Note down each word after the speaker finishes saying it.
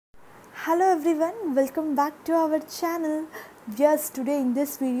Hello everyone, welcome back to our channel. Yes, today in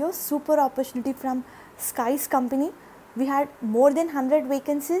this video, super opportunity from Sky's company. We had more than 100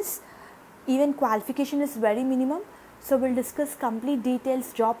 vacancies. Even qualification is very minimum. So we'll discuss complete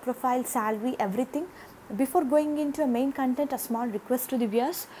details, job profile, salary, everything. Before going into a main content, a small request to the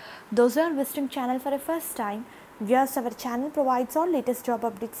viewers. Those who are visiting channel for the first time, viewers, our channel provides all latest job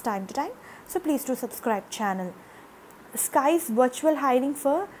updates time to time. So please do subscribe channel. Sky's virtual hiring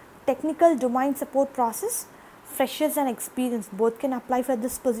for technical domain support process. Freshers and experienced both can apply for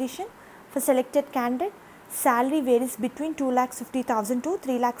this position. For selected candidate, salary varies between 2,50,000 to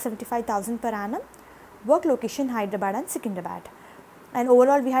 3,75,000 per annum. Work location Hyderabad and Secunderabad. And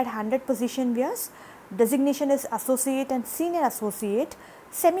overall we had 100 position viewers. Designation is associate and senior associate,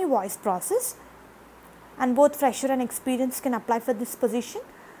 semi-voice process. And both fresher and experienced can apply for this position.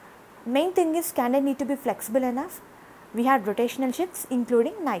 Main thing is candidate need to be flexible enough. We had rotational shifts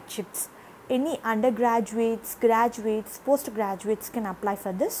including night shifts. Any undergraduates, graduates, postgraduates can apply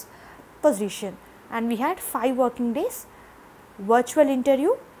for this position. And we had 5 working days, virtual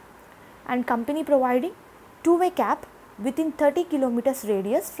interview, and company providing two-way cab within 30 kilometers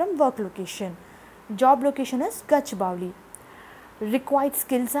radius from work location. Job location is Gachibowli. Required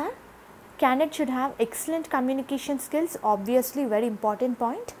skills are candidate should have excellent communication skills, obviously very important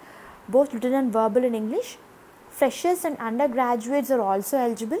point, both written and verbal in English. Freshers and undergraduates are also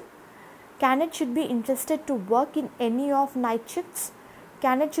eligible. Candidate should be interested to work in any of night shifts.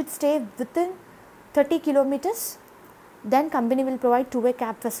 Candidate should stay within 30 kilometers. Then company will provide two-way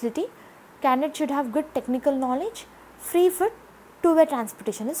cab facility. Candidate should have good technical knowledge. Free food, two-way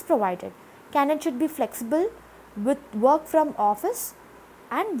transportation is provided. Candidate should be flexible with work from office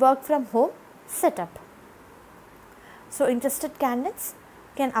and work from home setup. So interested candidates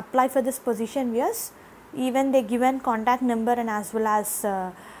can apply for this position. Yes, even they given contact number and as well as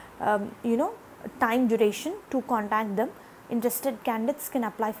time duration to contact them. Interested candidates can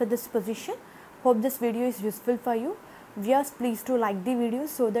apply for this position. Hope this video is useful for you. Viewers, please do like the video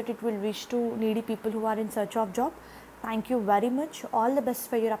so that it will reach to needy people who are in search of job. Thank you very much. All the best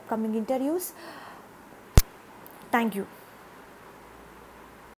for your upcoming interviews. Thank you.